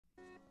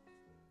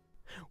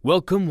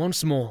Welcome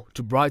once more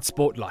to Bright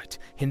Spotlight.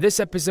 In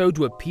this episode,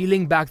 we're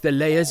peeling back the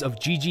layers of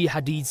Gigi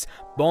Hadid's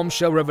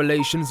bombshell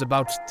revelations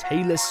about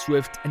Taylor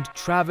Swift and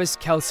Travis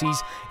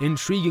Kelce's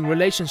intriguing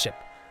relationship.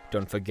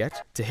 Don't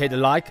forget to hit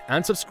like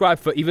and subscribe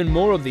for even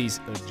more of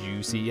these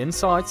juicy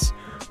insights.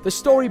 The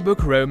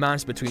storybook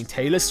romance between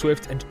Taylor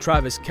Swift and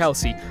Travis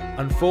Kelce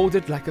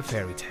unfolded like a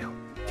fairy tale.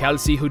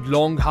 Kelce, who'd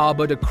long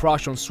harbored a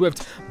crush on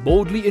Swift,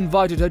 boldly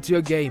invited her to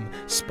a game,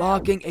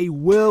 sparking a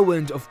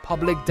whirlwind of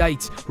public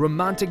dates,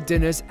 romantic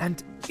dinners,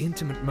 and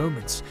intimate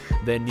moments.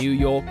 Their New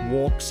York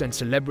walks and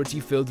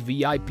celebrity-filled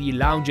VIP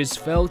lounges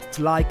felt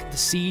like the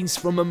scenes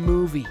from a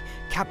movie,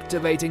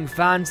 captivating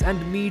fans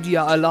and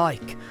media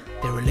alike.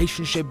 Their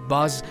relationship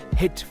buzz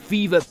hit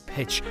fever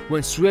pitch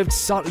when Swift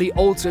subtly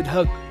altered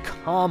her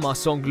Karma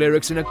song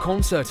lyrics in a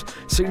concert,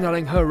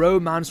 signaling her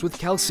romance with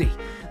Kelce.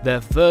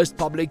 Their first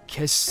public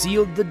kiss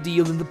sealed the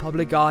deal in the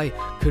public eye,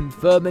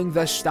 confirming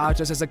their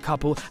status as a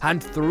couple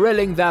and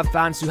thrilling their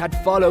fans who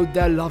had followed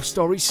their love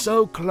story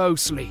so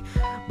closely.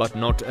 But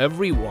not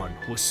everyone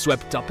was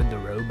swept up in the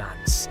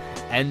romance.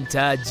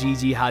 Enter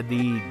Gigi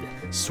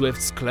Hadid,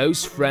 Swift's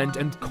close friend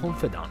and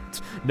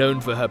confidant. Known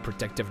for her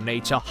protective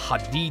nature,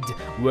 Hadid,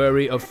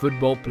 wary of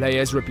football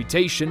players'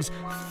 reputations,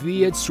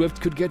 feared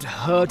Swift could get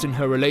hurt in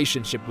her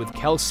relationship with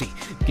Kelce,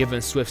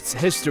 given Swift's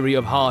history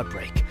of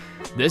heartbreak.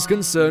 This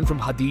concern from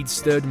Hadid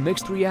stirred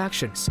mixed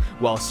reactions.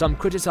 While some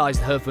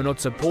criticized her for not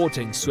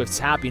supporting Swift's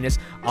happiness,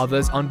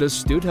 others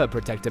understood her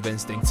protective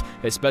instincts,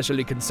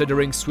 especially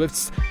considering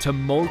Swift's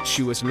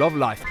tumultuous love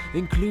life,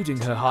 including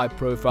her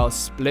high-profile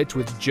split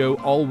with Joe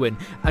Alwyn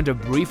and a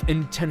brief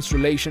intense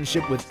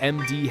relationship with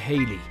MD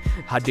Haley.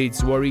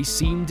 Hadid's worry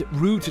seemed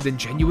rooted in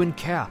genuine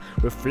care,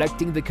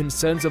 reflecting the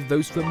concerns of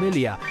those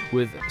familiar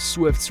with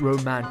Swift's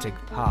romantic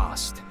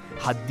past.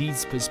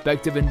 Hadid's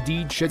perspective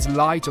indeed sheds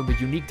light on the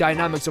unique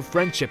dynamics of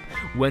friendship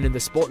when in the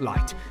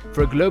spotlight.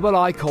 For a global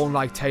icon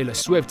like Taylor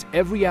Swift,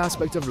 every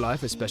aspect of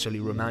life, especially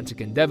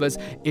romantic endeavors,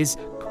 is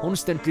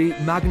constantly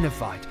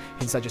magnified.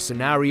 In such a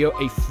scenario,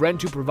 a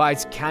friend who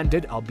provides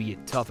candid,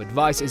 albeit tough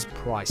advice is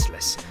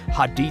priceless.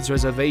 Hadid's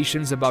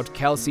reservations about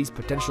Kelce's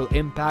potential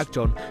impact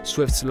on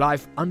Swift's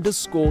life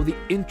underscore the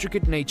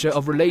intricate nature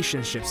of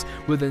relationships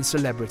within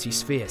celebrity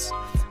spheres,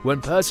 when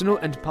personal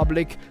and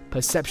public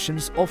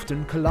perceptions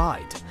often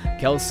collide.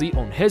 Kelce,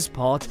 on his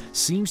part,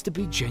 seems to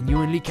be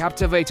genuinely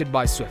captivated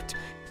by Swift.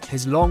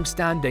 His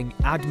long-standing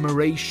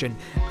admiration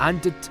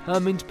and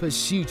determined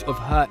pursuit of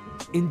her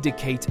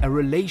indicate a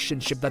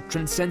relationship that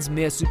transcends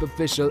mere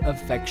superficial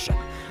affection.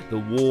 The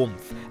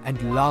warmth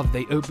and love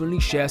they openly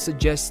share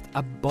suggest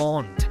a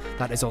bond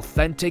that is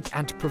authentic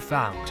and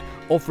profound,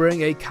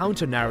 offering a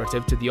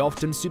counter-narrative to the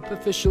often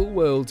superficial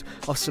world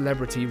of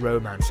celebrity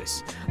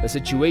romances. The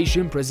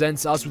situation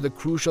presents us with a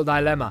crucial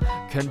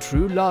dilemma. Can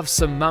true love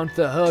surmount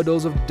the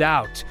hurdles of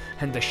doubt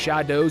and the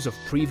shadows of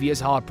previous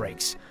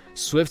heartbreaks?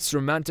 Swift's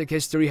romantic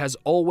history has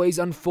always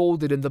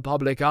unfolded in the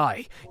public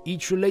eye,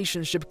 each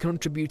relationship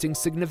contributing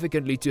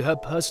significantly to her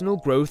personal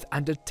growth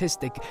and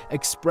artistic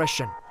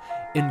expression.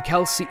 In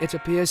Kelce, it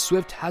appears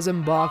Swift has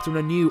embarked on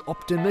a new,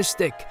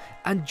 optimistic,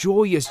 and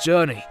joyous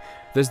journey.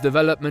 This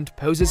development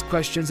poses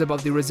questions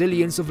about the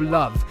resilience of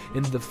love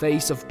in the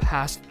face of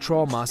past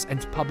traumas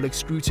and public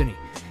scrutiny.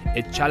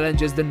 It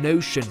challenges the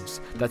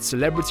notions that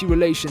celebrity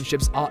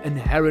relationships are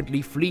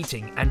inherently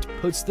fleeting and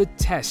puts to the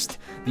test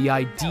the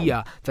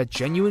idea that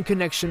genuine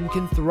connection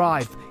can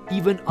thrive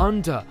even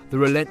under the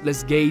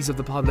relentless gaze of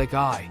the public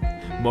eye.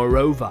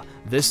 Moreover,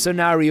 this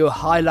scenario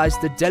highlights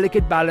the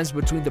delicate balance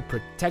between the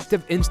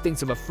protective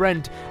instincts of a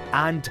friend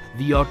and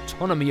the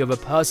autonomy of a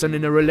person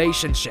in a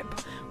relationship.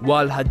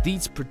 While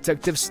Hadid's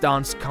protective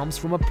stance comes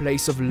from a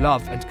place of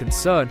love and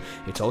concern,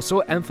 it also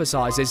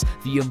emphasizes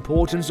the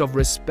importance of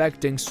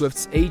respecting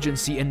Swift's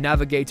agency in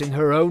navigating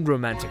her own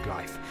romantic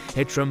life.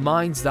 It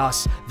reminds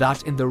us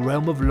that in the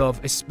realm of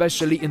love,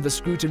 especially in the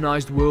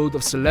scrutinized world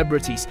of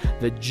celebrities,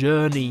 the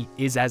journey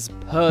is as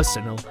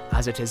personal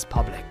as it is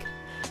public.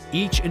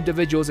 Each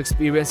individual's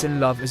experience in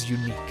love is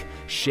unique,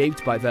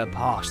 shaped by their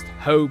past,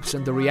 hopes,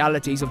 and the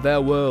realities of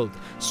their world.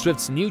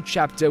 Swift's new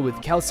chapter with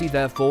Kelce,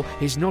 therefore,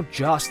 is not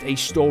just a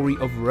story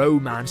of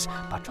romance,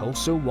 but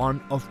also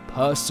one of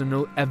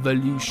personal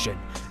evolution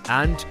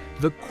and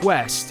the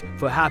quest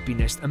for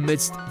happiness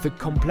amidst the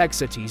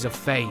complexities of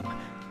fame.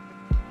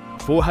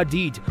 For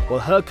Hadid, while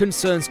her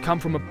concerns come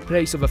from a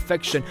place of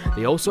affection,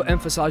 they also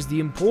emphasize the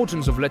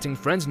importance of letting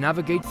friends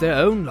navigate their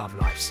own love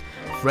lives.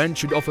 Friends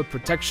should offer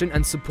protection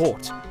and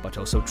support, but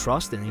also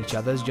trust in each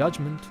other's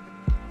judgment.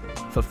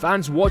 For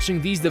fans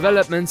watching these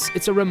developments,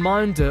 it's a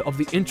reminder of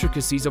the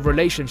intricacies of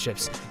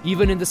relationships.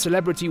 Even in the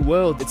celebrity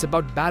world, it's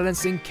about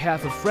balancing care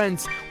for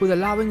friends with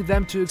allowing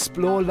them to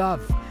explore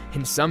love.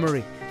 In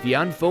summary, the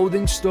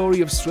unfolding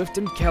story of Swift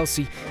and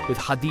Kelce, with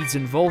Hadid's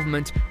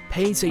involvement,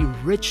 paints a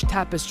rich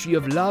tapestry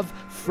of love,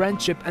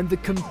 friendship, and the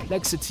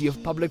complexity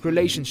of public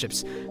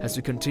relationships. As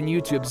we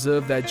continue to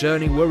observe their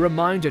journey, we're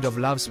reminded of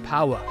love's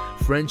power,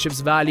 friendship's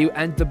value,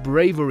 and the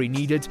bravery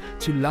needed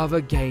to love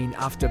again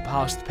after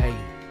past pain.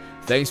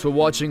 Thanks for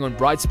watching on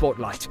Bright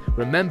Spotlight.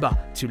 Remember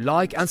to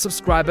like and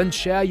subscribe and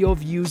share your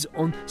views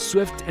on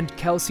Swift and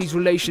Kelce's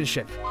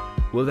relationship.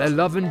 Will their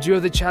love endure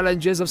the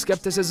challenges of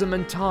skepticism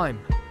and time?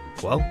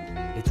 Well,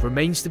 it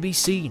remains to be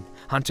seen.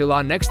 Until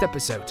our next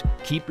episode,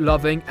 keep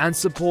loving and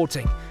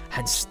supporting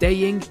and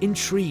staying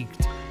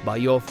intrigued by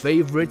your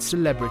favorite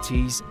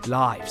celebrities'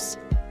 lives.